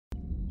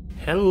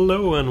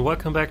Hello and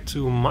welcome back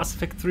to Mass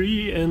Effect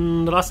 3.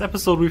 In the last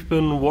episode we've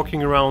been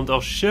walking around our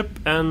ship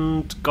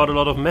and got a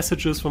lot of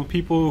messages from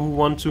people who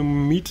want to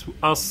meet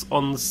us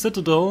on the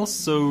Citadel,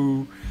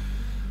 so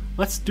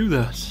let's do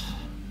that.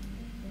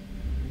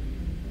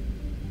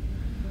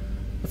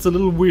 It's a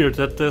little weird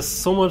that there's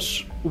so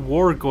much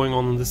war going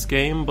on in this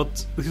game,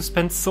 but you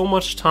spend so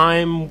much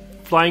time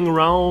flying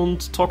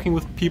around, talking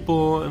with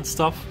people and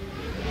stuff.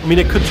 I mean,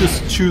 I could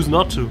just choose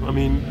not to. I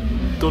mean,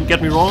 don't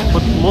get me wrong,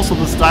 but most of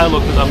this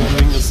dialogue that I'm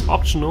doing is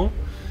optional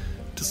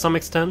to some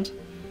extent.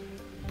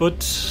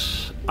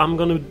 But I'm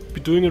gonna be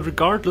doing it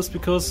regardless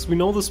because we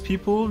know those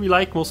people, we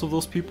like most of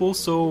those people,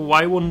 so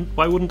why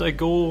wouldn't I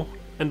go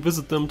and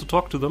visit them to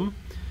talk to them?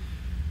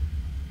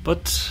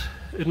 But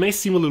it may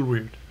seem a little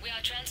weird. We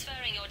are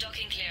transferring your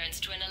docking clearance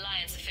to an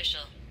Alliance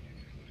official.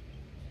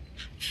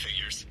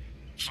 Figures.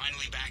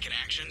 Finally back in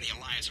action, the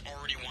Alliance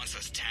already wants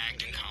us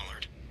tagged and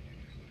collared.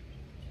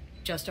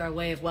 Just our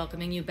way of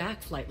welcoming you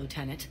back, Flight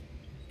Lieutenant.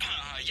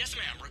 Yes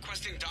ma'am,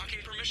 requesting docking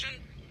permission?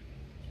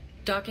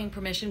 Docking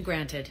permission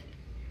granted.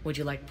 Would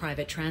you like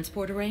private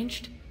transport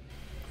arranged?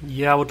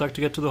 Yeah, I would like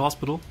to get to the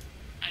hospital.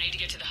 I need to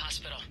get to the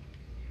hospital.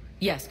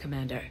 Yes,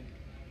 Commander.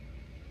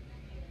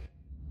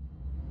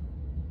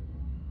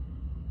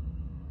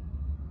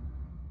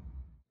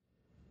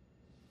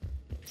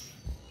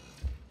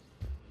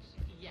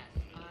 Yes,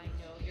 I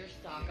know your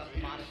stock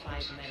of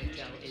modified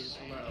Metagel is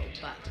low,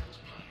 but...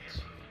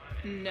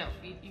 No,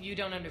 you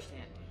don't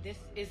understand. This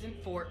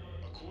isn't for...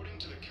 According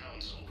to the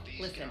Council,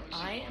 Listen,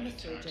 I am a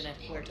surgeon at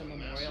Puerto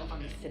Memorial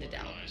on the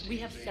Citadel. We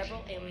have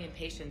several alien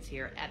patients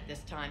here at this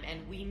time,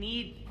 and we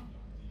need...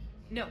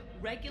 No,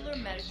 regular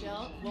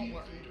Metagel won't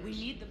work. We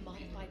need the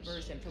modified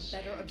version for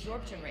better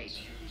absorption rates.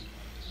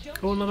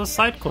 Oh, another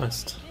side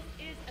quest.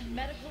 This is a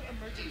medical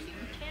emergency.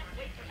 We can't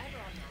wait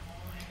forever on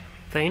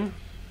this. Thane?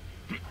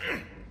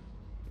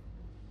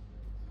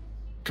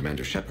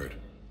 Commander Shepard.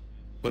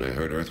 When I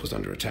heard Earth was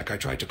under attack, I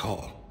tried to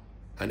call.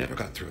 I never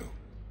got through.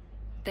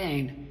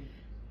 Thane,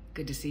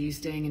 good to see you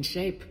staying in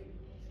shape.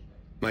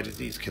 My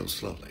disease kills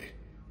slowly.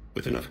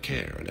 With enough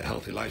care and a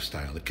healthy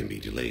lifestyle, it can be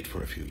delayed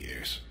for a few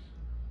years.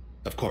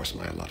 Of course,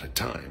 my allotted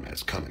time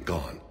has come and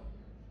gone.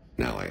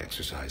 Now I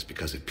exercise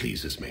because it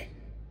pleases me.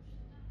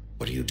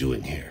 What are you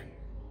doing here?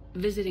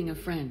 Visiting a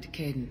friend,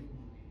 Kaiden.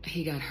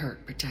 He got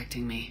hurt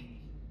protecting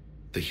me.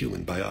 The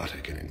human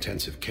biotic in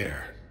intensive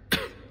care.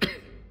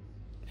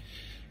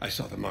 I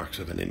saw the marks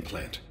of an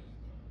implant.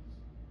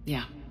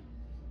 Yeah.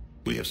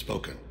 We have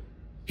spoken.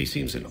 He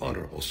seems an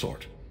honorable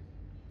sort.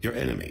 Your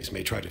enemies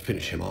may try to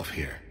finish him off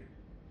here.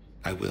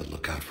 I will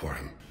look out for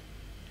him.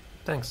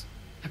 Thanks.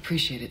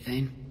 Appreciate it,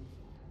 Thane.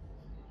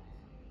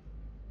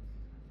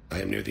 I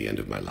am near the end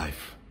of my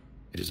life.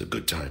 It is a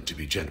good time to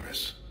be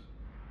generous.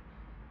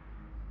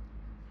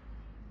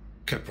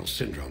 Kepral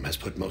syndrome has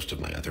put most of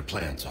my other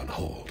plans on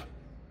hold.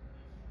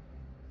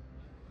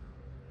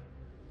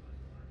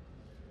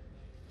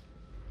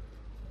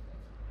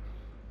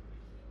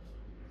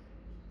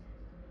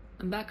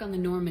 I'm back on the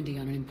Normandy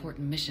on an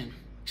important mission.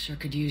 Sure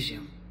could use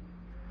you.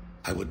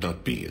 I would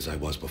not be as I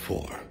was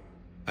before.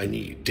 I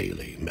need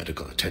daily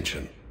medical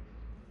attention.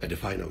 And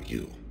if I know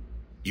you,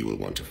 you will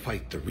want to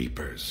fight the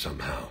Reapers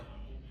somehow.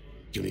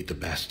 You need the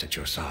best at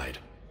your side,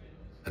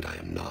 and I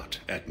am not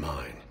at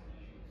mine.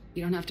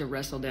 You don't have to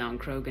wrestle down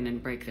Krogan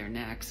and break their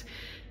necks.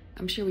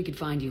 I'm sure we could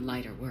find you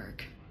lighter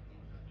work.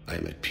 I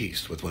am at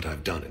peace with what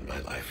I've done in my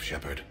life,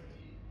 Shepard.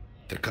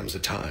 There comes a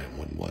time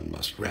when one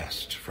must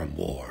rest from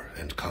war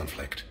and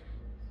conflict.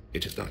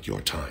 It is not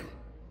your time,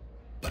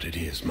 but it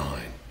is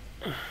mine.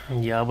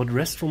 Yeah, but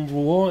rest from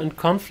war and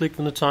conflict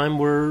in a time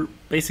where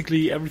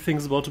basically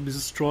everything's about to be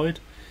destroyed?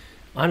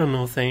 I don't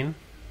know, Thane.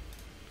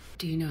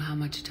 Do you know how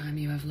much time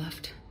you have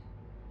left?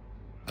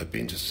 I've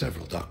been to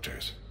several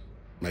doctors.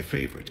 My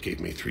favorite gave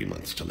me 3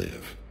 months to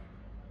live.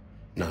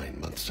 9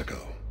 months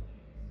ago.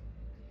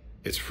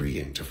 It's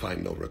freeing to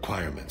find no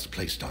requirements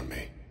placed on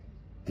me.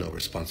 No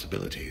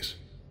responsibilities.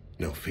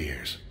 No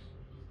fears.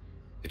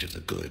 It is a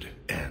good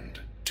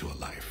end to a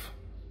life.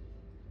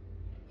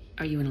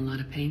 Are you in a lot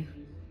of pain?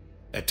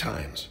 At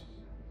times.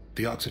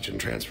 The oxygen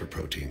transfer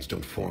proteins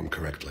don't form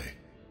correctly.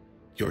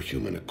 Your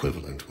human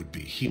equivalent would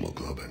be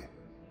hemoglobin.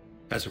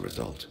 As a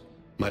result,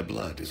 my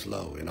blood is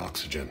low in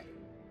oxygen.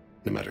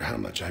 No matter how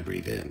much I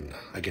breathe in,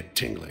 I get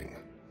tingling,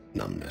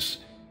 numbness,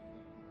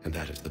 and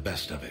that is the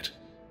best of it.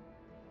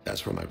 As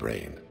for my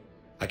brain,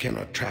 I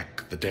cannot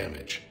track the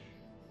damage.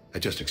 I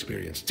just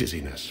experience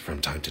dizziness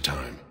from time to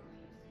time.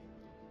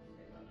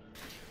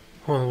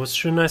 Well, it was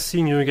sure nice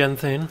seeing you again,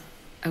 Thane.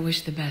 I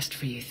wish the best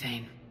for you,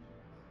 Thane.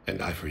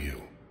 And I for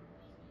you.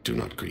 Do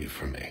not grieve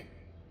for me.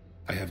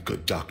 I have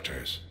good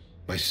doctors.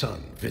 My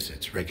son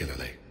visits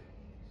regularly.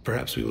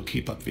 Perhaps we will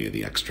keep up via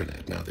the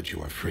extranet now that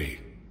you are free.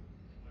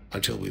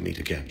 Until we meet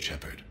again,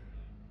 Shepard.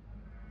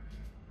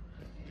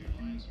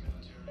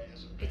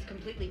 It's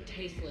completely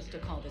tasteless to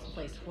call this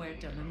place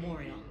Puerto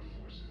Memorial.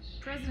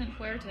 President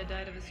Huerta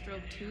died of a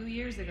stroke 2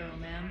 years ago,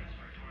 ma'am.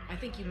 I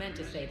think you meant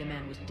to say the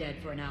man was dead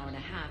for an hour and a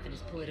half and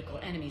his political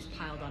enemies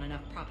piled on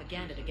enough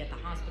propaganda to get the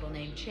hospital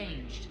name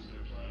changed.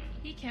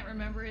 He can't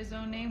remember his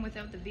own name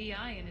without the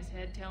VI in his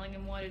head telling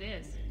him what it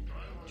is.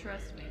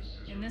 Trust me,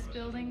 in this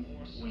building,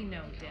 we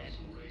know dead.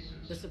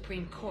 The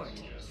Supreme Court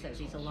says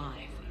he's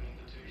alive.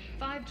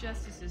 5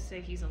 justices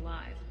say he's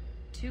alive.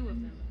 2 of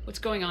them. What's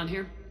going on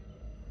here?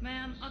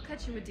 Man, I'll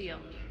cut you a deal.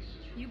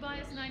 You buy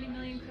us 90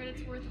 million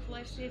credits worth of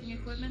life-saving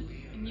equipment,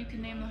 and you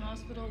can name the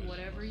hospital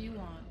whatever you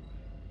want.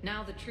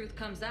 Now the truth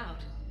comes out.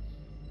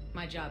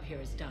 My job here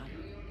is done.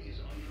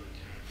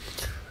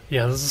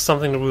 Yeah, this is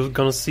something that we're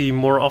gonna see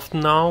more often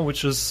now,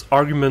 which is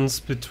arguments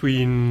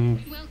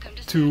between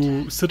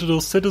two Citadel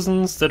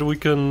citizens that we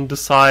can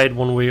decide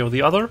one way or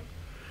the other.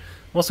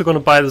 I'm also gonna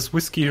buy this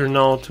whiskey here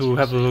now to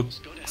have a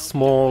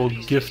small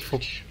gift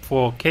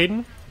for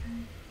Kaiden.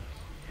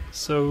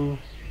 So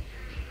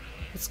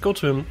let's go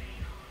to him.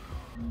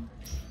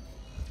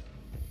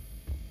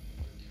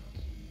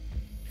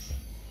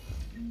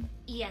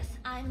 Yes,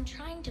 I'm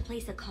trying to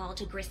place a call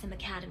to Grissom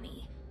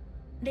Academy.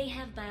 They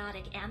have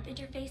biotic amp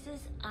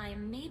interfaces I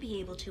may be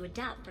able to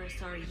adapt for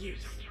SR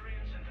use.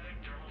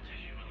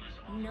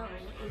 No,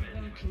 it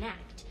won't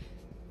connect.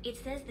 It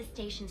says the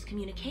station's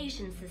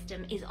communication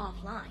system is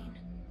offline.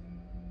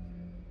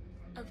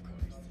 Of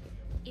course,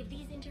 if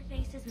these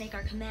interfaces make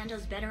our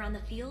commandos better on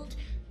the field,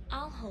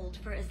 I'll hold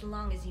for as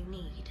long as you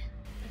need.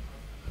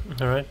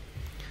 Alright.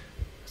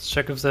 Let's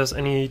check if there's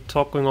any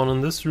talk going on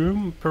in this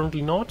room.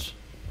 Apparently not.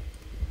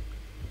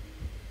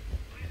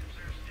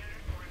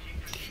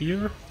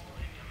 Here?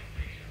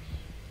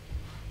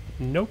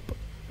 Nope.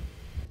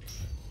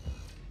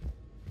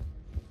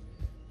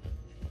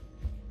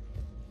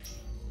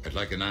 I'd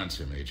like an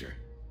answer, Major.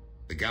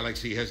 The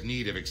galaxy has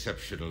need of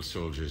exceptional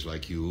soldiers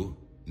like you,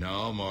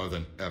 now more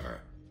than ever.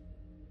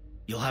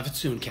 You'll have it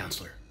soon,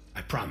 Counselor.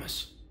 I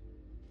promise.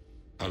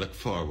 I look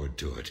forward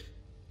to it.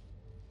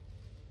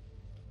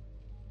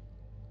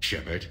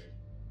 Shepard?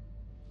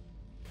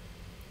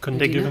 Couldn't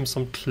they give him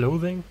some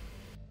clothing?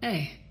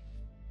 Hey.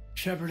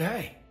 Shepard,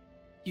 hey.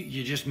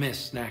 You just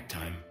missed snack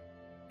time.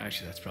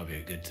 Actually, that's probably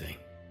a good thing.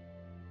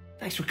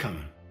 Thanks for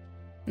coming.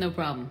 No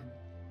problem.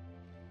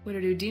 What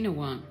did Udina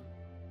want?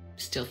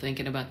 Still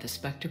thinking about the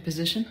Spectre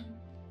position?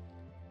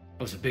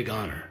 It was a big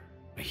honor.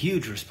 A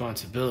huge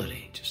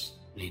responsibility. Just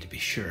need to be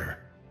sure.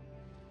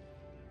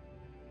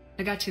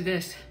 I got you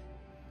this.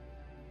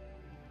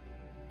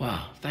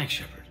 Wow, thanks,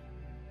 Shepard.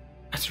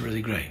 That's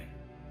really great.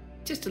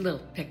 Just a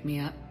little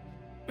pick-me-up.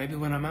 Maybe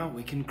when I'm out,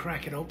 we can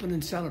crack it open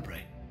and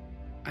celebrate.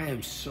 I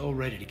am so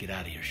ready to get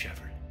out of here,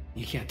 Shepard.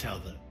 You can't tell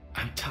that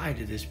I'm tied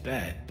to this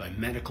bed by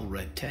medical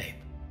red tape.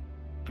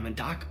 I mean,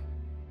 Doc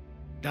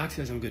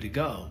says I'm good to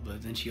go,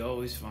 but then she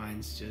always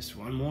finds just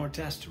one more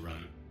test to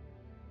run.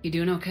 You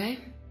doing okay?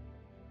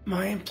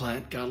 My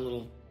implant got a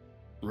little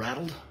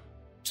rattled,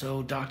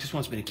 so Doc just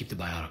wants me to keep the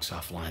biotics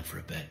offline for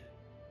a bit.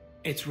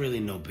 It's really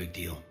no big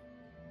deal.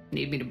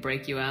 Need me to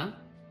break you out?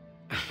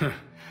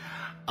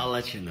 I'll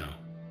let you know.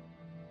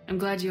 I'm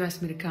glad you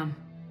asked me to come.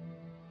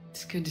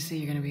 It's good to see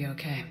you're gonna be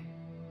okay.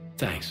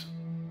 Thanks.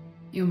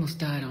 You almost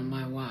died on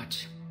my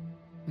watch.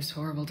 It was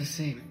horrible to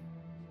see.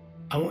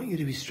 I want you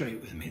to be straight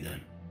with me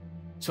then.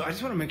 So I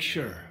just want to make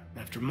sure,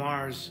 after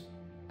Mars,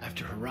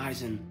 after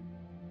Horizon,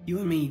 you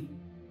and me,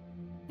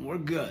 we're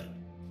good.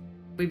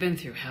 We've been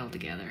through hell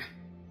together,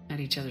 at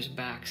each other's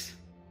backs.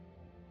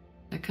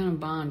 That kind of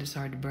bond is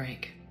hard to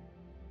break.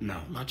 No,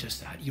 not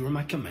just that. You were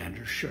my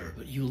commander, sure,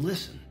 but you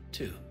listened,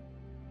 too.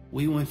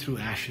 We went through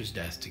Ash's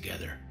death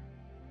together.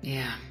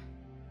 Yeah.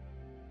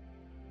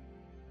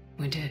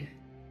 We did.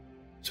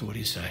 So what do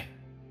you say?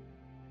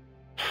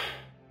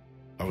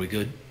 Are we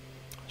good?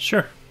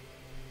 Sure.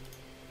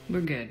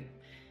 We're good.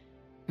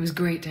 It was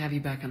great to have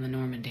you back on the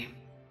Normandy.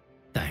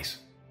 Thanks.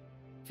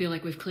 Feel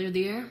like we've cleared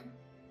the air?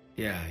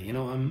 Yeah, you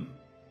know, I'm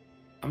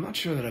not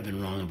sure that I've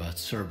been wrong about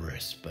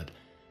Cerberus, but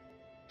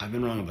I've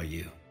been wrong about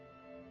you.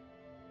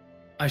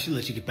 I should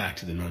let you get back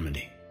to the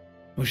Normandy.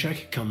 Wish I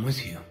could come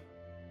with you.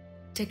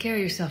 Take care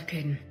of yourself,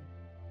 Kaiden.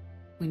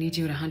 We need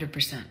you at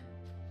 100%.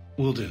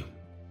 Will do.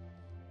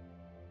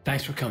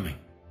 Thanks for coming.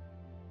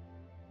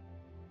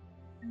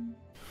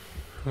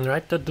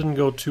 Alright, that didn't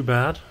go too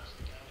bad.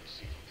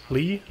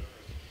 Lee?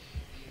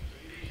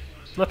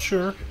 Not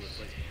sure.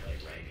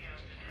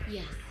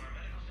 Yes,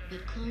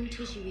 but clone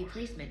tissue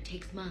replacement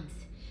takes months.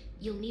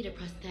 You'll need a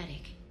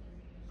prosthetic.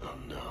 Oh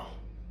no.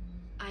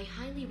 I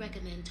highly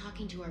recommend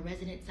talking to our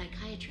resident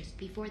psychiatrist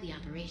before the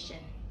operation.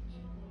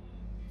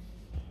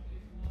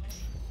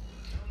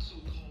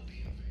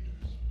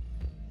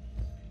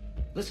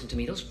 Listen to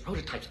me, those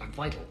prototypes are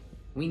vital.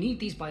 We need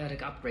these biotic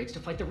upgrades to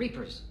fight the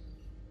Reapers.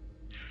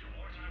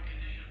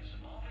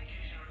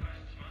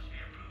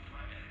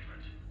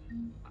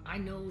 I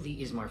know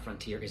the Ismar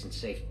frontier isn't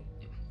safe.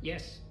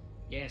 Yes.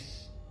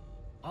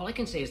 All I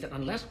can say is that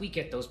unless we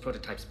get those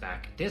prototypes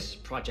back, this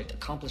project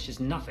accomplishes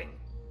nothing.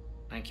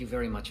 Thank you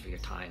very much for your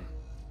time.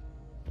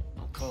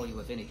 I'll call you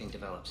if anything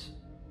develops.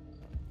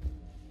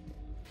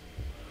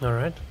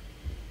 Alright.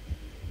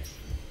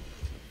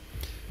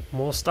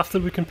 More stuff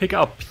that we can pick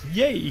up.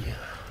 Yay!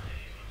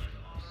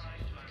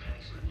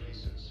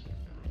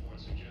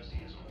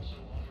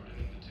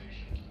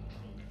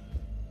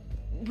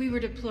 We were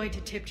deployed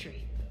to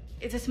Tiptree.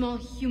 It's a small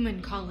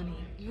human colony.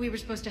 We were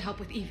supposed to help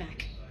with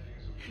evac.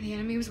 The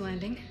enemy was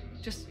landing.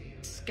 Just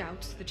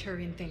scouts, the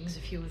Turian things, a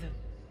few of the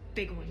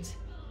big ones.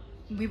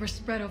 We were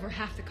spread over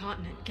half the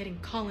continent, getting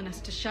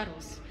colonists to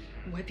shuttles,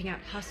 wiping out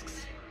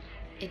husks.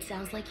 It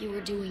sounds like you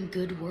were doing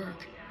good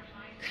work.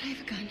 Could I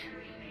have a gun?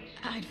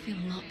 I'd feel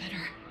a lot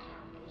better.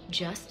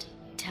 Just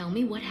tell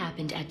me what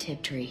happened at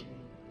Tiptree.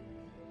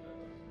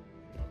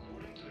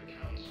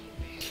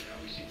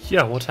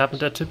 Yeah, what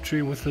happened at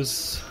Tiptree with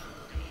this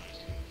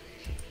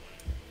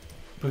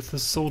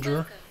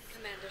soldier?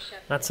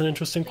 That's an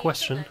interesting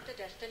question.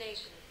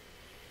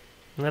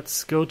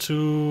 Let's go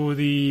to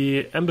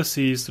the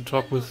embassies to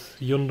talk with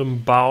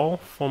Yundum Bao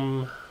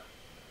from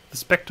the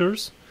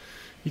Spectres.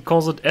 He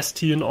calls it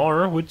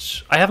ST&R,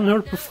 which I haven't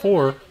heard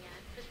before.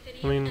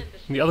 I mean,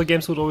 in the other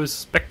games it was always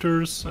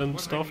Spectres and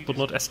stuff, but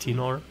not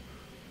ST&R.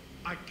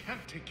 I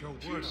can't take your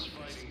word on this,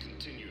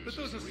 but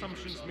those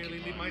assumptions merely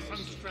leave my son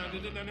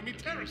stranded in enemy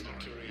territory.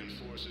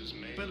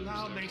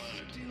 Bilal may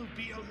still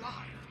be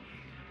alive.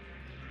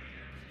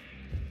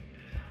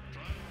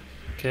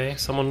 Okay,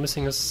 someone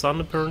missing his son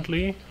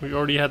apparently. We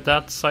already had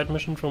that side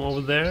mission from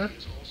over there.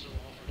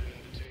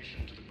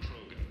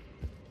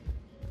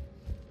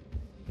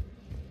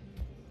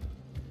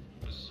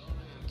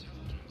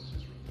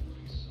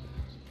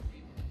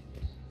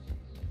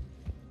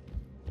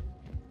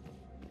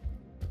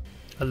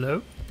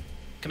 Hello?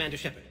 Commander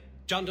Shepard,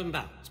 John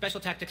Dumbao,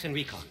 Special Tactics and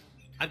Recon.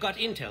 I've got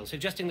intel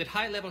suggesting that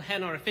high-level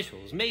Hanar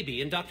officials may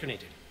be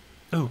indoctrinated.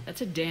 Oh.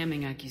 That's a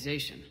damning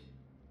accusation.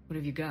 What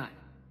have you got?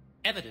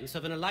 Evidence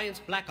of an Alliance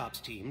Black Ops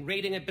team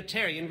raiding a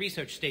Batarian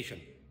research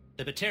station.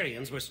 The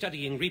Batarians were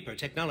studying Reaper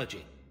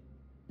technology.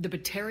 The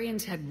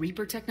Batarians had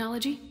Reaper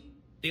technology?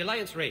 The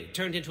Alliance raid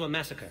turned into a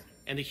massacre,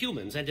 and the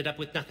humans ended up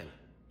with nothing.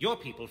 Your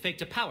people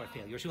faked a power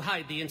failure to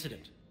hide the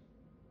incident.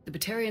 The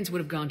Batarians would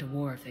have gone to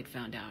war if they'd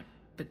found out.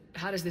 But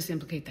how does this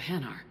implicate the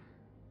Hanar?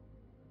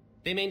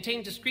 They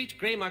maintained discreet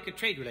grey market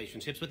trade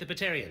relationships with the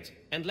Batarians,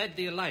 and led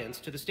the Alliance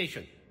to the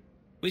station.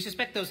 We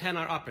suspect those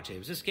Hanar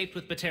operatives escaped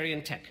with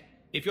Batarian tech.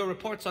 If your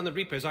reports on the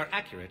Reapers are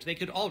accurate, they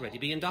could already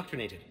be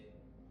indoctrinated.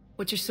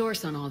 What's your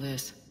source on all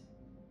this?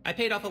 I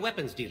paid off a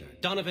weapons dealer,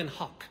 Donovan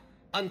Hawk.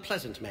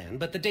 Unpleasant man,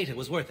 but the data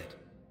was worth it.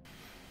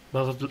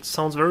 Well, that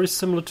sounds very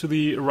similar to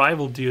the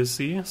Arrival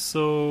DLC,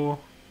 so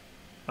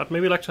I'd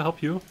maybe like to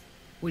help you.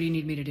 What do you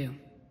need me to do?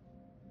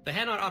 The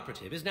Hanar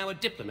operative is now a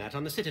diplomat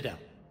on the Citadel.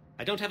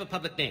 I don't have a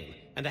public name,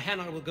 and the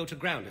Hanar will go to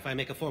ground if I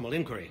make a formal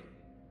inquiry.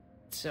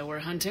 So we're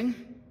hunting?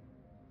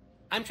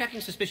 I'm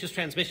tracking suspicious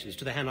transmissions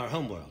to the Hanar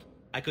homeworld.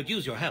 I could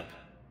use your help.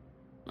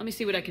 Let me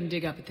see what I can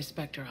dig up at the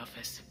Spectre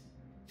office.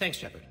 Thanks,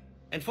 Shepard.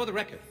 And for the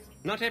record,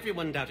 not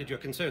everyone doubted your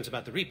concerns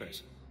about the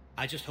Reapers.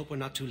 I just hope we're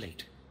not too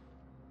late.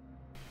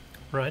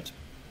 Right.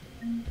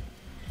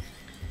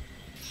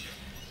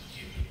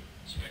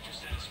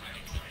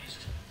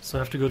 So I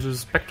have to go to the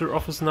Spectre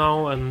office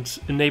now and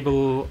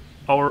enable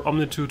our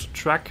Omni-2 to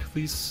track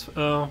these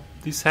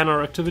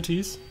Hanar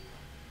activities.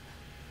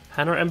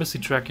 Hanar Embassy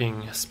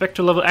tracking.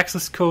 Spectre-level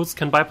access codes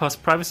can bypass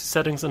privacy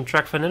settings and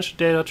track financial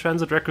data,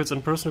 transit records,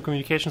 and personal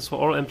communications for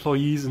all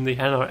employees in the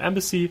Hanar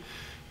Embassy.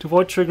 To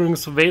avoid triggering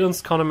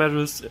surveillance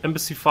countermeasures,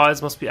 embassy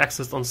files must be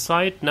accessed on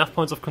site. Nav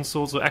points of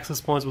consoles or access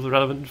points with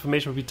relevant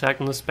information will be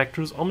tagged on the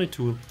Spectre's Omni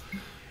tool.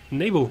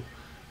 Enable.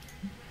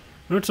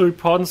 Military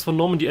pardons for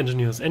Normandy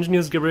engineers.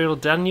 Engineers Gabriel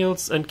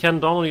Daniels and Ken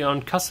Donnelly are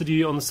in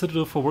custody on the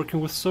Citadel for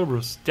working with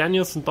Cerberus.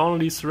 Daniels and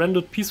Donnelly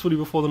surrendered peacefully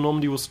before the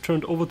Normandy was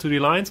turned over to the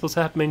Alliance, but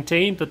have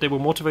maintained that they were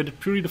motivated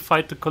purely to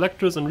fight the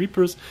Collectors and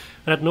Reapers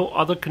and had no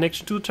other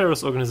connection to the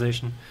terrorist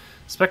organization.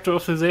 Spectre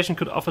authorization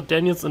could offer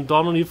Daniels and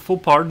Donnelly full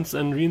pardons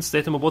and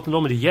reinstate them aboard the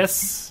Normandy.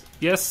 Yes!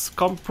 Yes!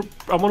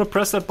 I want to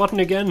press that button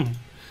again.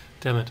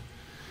 Damn it.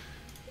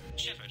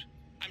 Shepard,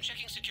 I'm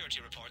checking security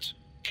reports.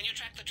 Can you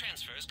track the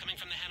transfers coming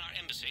from the Hanar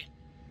Embassy?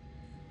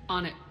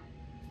 On it.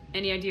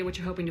 Any idea what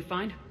you're hoping to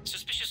find?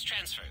 Suspicious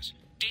transfers.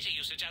 Data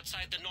usage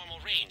outside the normal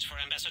range for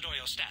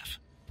ambassadorial staff.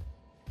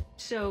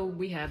 So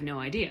we have no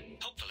idea.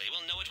 Hopefully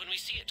we'll know it when we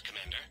see it,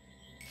 Commander.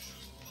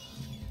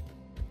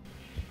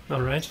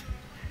 Alright.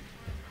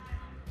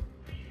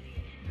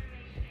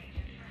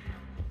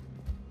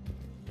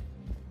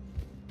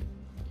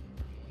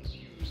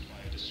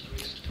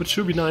 It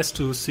should be nice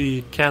to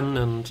see Ken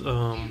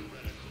and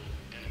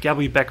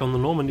Gabby back on the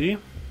Normandy.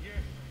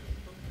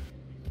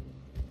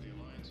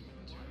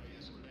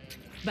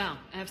 Bow,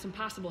 I have some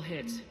possible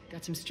hits.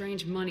 Got some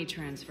strange money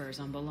transfers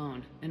on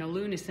Balone, and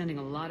Olun is sending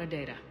a lot of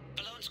data.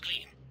 Balone's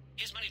clean.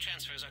 His money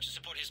transfers are to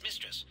support his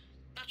mistress.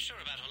 Not sure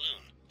about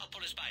Olun. I'll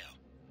pull his bio.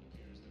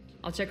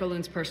 I'll check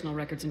Olun's personal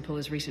records and pull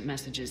his recent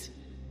messages.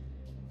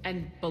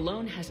 And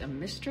Balone has a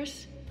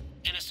mistress?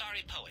 An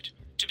Asari poet.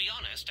 To be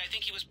honest, I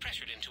think he was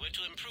pressured into it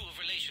to improve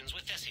relations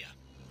with Thessia.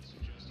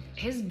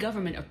 His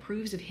government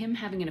approves of him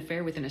having an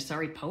affair with an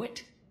Asari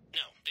poet?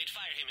 No, they'd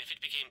fire him if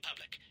it became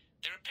public.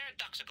 They're a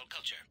paradoxical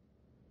culture.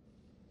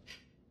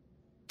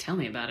 Tell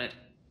me about it.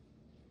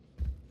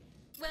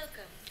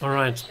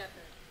 Alright.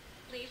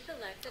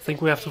 I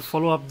think we have to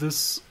follow up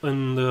this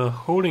in the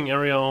holding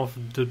area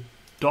of the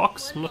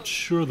docks? I'm not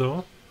sure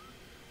though.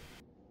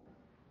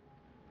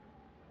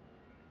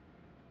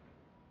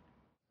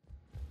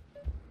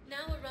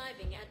 Now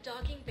arriving at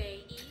Docking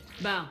Bay E.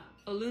 Bao,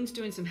 Olun's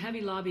doing some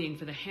heavy lobbying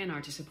for the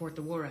Hanar to support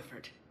the war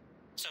effort.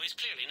 So he's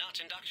clearly not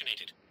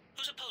indoctrinated.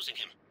 Who's opposing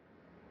him?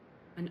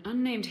 An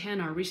unnamed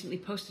Hanar recently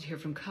posted here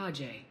from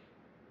Kaide.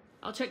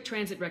 I'll check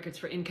transit records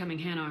for incoming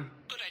Hanar.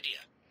 Good idea.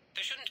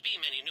 There shouldn't be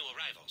many new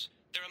arrivals.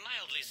 They're a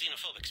mildly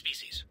xenophobic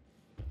species.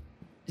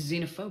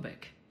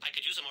 Xenophobic? I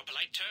could use a more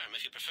polite term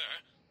if you prefer.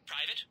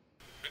 Private?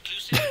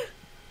 Reclusive?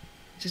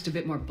 Just a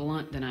bit more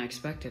blunt than I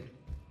expected.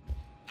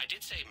 I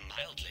did say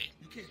mildly.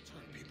 You can't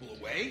turn people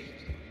away.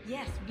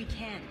 Yes, we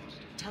can.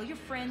 Tell your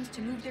friends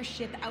to move their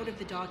ship out of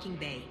the docking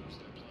bay.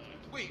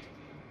 Wait,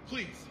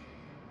 please.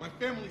 My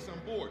family's on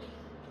board.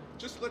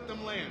 Just let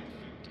them land.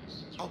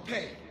 I'll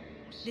pay.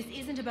 This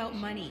isn't about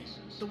money.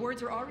 The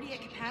wards are already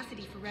at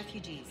capacity for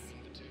refugees.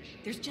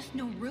 There's just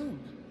no room.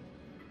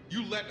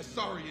 You let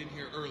Asari in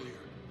here earlier.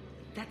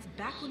 That's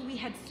back when we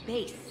had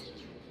space.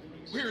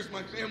 Where is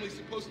my family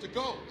supposed to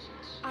go?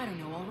 I don't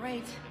know, all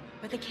right.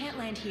 But they can't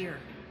land here.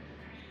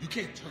 You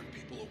can't turn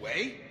people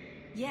away.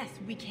 Yes,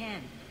 we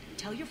can.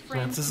 Tell your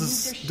friends this to move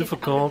their is ship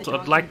difficult. out of the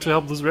I'd like to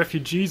help those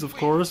refugees, of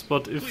course,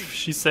 but if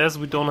she says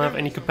we don't have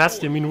any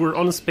capacity, I mean, we're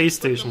on a space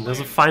station.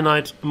 There's a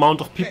finite amount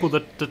of people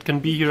that can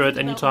be here at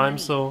any time,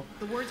 so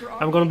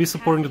I'm gonna be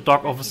supporting the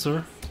dock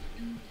officer.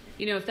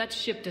 You know, if that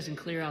ship doesn't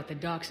clear out, the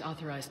dock's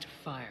authorized to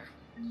fire.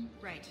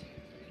 Right.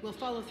 We'll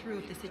follow through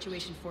if the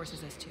situation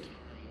forces us to.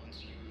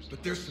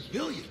 But they're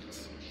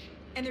civilians.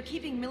 And they're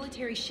keeping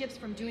military ships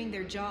from doing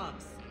their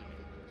jobs.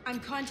 I'm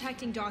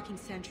contacting Docking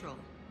Central.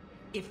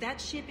 If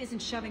that ship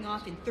isn't shoving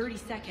off in 30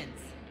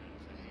 seconds...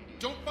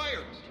 Don't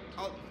fire!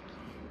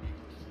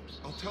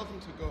 I'll tell them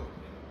to go.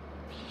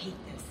 I hate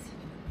this.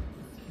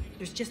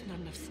 There's just not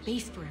enough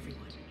space for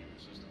everyone.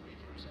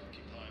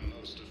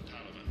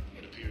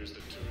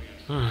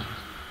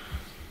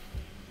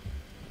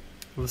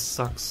 This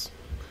sucks.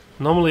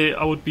 Normally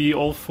I would be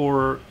all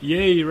for,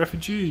 yay,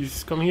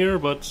 refugees, come here,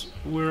 but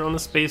we're on a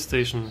space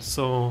station,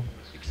 so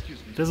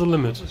there's a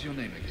limit. What was your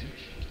name again?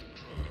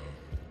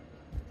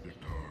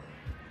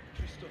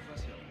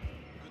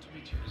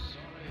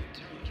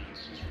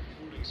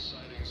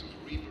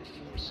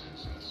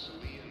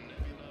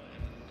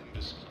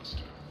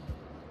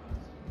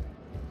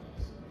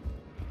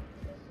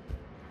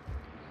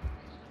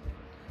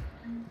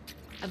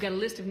 I've got a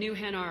list of new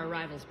Hanar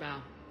arrivals, Bao.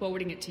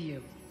 Forwarding it to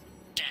you.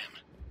 Damn.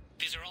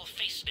 These are all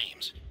face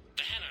names.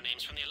 The Hanar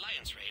names from the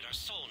Alliance raid are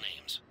soul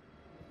names.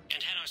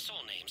 And Hanar soul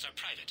names are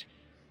private.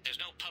 There's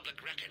no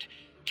public record.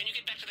 Can you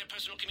get back to their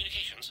personal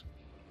communications?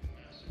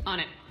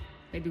 On it.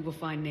 Maybe we'll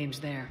find names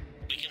there.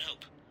 We can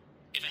hope.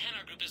 If a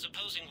Hanar group is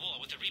opposing war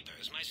with the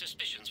Reapers, my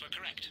suspicions were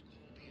correct.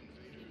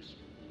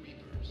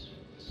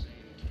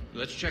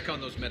 Let's check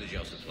on those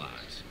Metagel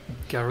supplies.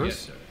 Garrus? Yes,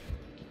 sir.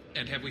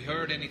 And have we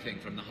heard anything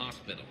from the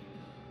hospital?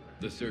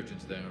 The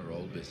surgeons there are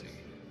all busy.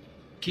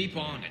 Keep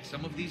on it.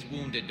 Some of these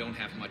wounded don't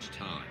have much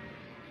time.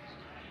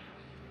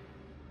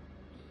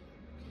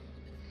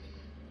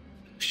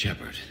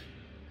 Shepard.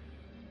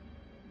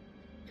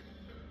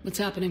 What's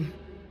happening?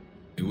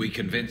 We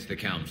convinced the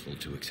Council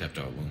to accept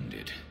our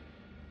wounded.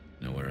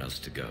 Nowhere else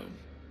to go.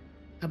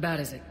 How bad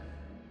is it?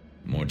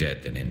 More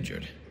dead than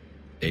injured.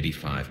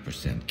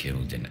 85%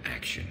 killed in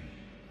action.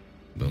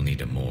 We'll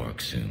need a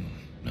morgue soon.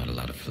 Not a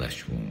lot of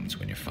flesh wounds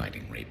when you're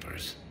fighting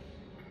Reapers.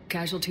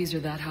 Casualties are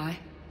that high?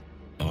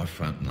 Our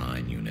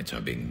frontline units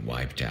are being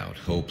wiped out,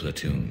 whole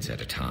platoons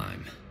at a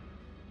time.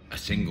 A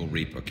single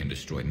Reaper can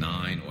destroy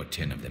 9 or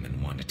 10 of them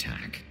in one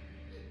attack.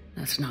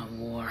 That's not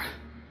war.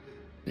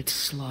 It's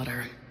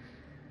slaughter.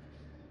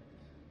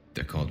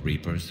 They're called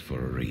Reapers for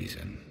a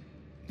reason,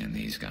 and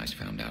these guys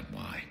found out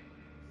why.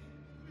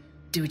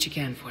 Do what you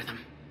can for them.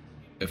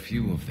 A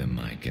few of them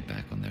might get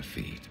back on their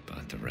feet,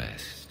 but the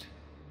rest...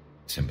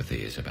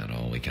 Sympathy is about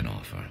all we can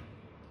offer.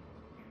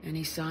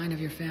 Any sign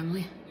of your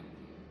family?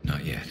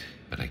 Not yet,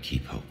 but I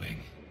keep hoping.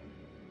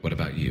 What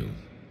about you?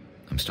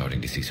 I'm starting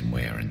to see some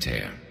wear and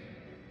tear.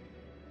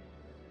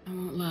 I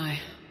won't lie.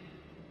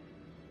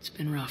 It's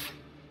been rough.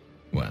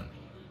 Well,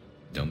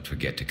 don't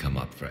forget to come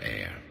up for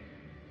air.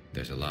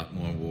 There's a lot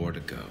more war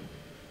to go.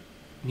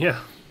 Yeah.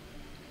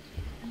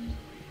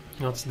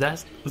 What's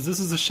that? This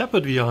is a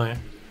Shepard VI.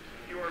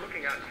 You are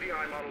looking at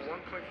VI model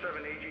 1.7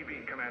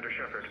 AGB, Commander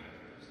Shepard.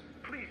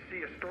 Please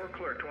see a store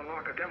clerk to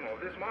unlock a demo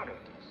of this model.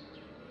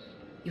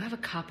 You have a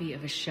copy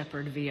of a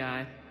Shepard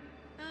VI.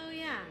 Oh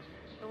yeah,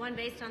 the one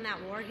based on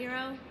that war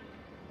hero?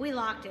 We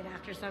locked it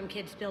after some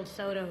kid spilled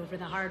soda over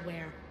the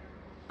hardware.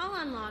 I'll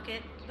unlock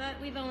it, but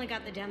we've only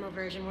got the demo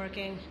version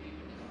working.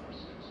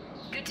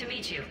 Good to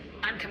meet you.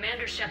 I'm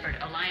Commander Shepard,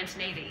 Alliance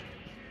Navy.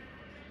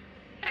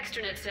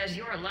 Extranet says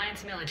you're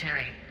Alliance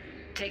military.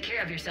 Take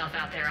care of yourself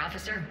out there,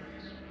 officer.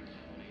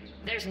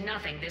 There's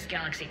nothing this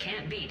galaxy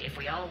can't beat if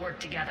we all work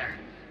together.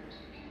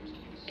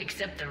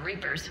 Except the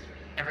Reapers.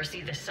 Ever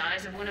see the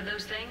size of one of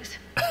those things?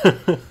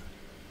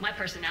 My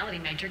personality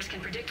matrix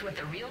can predict what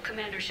the real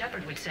Commander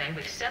Shepard would say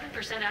with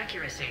 7%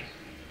 accuracy.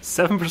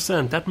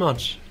 7%, that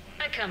much?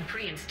 I come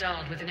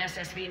pre-installed with an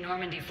SSV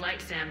Normandy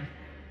flight sim.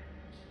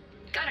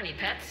 Got any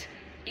pets?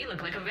 You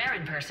look like a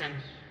Varen person.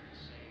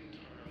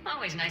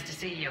 Always nice to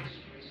see you.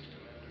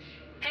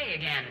 Hey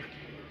again.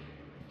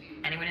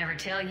 Anyone ever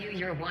tell you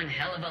you're one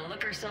hell of a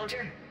looker,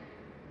 soldier?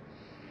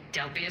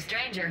 Don't be a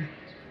stranger.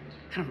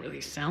 I don't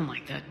really sound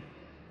like that,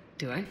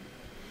 do I?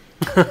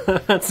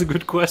 That's a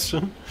good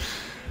question.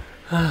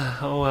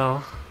 Oh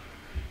well.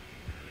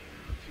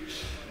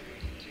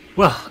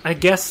 Well, I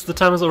guess the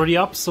time is already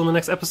up, so in the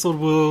next episode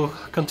we'll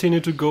continue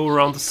to go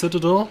around the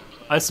Citadel.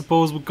 I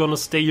suppose we're gonna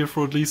stay here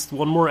for at least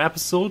one more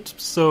episode,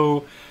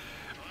 so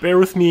bear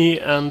with me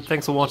and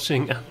thanks for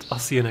watching, and I'll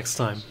see you next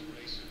time.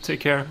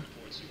 Take care.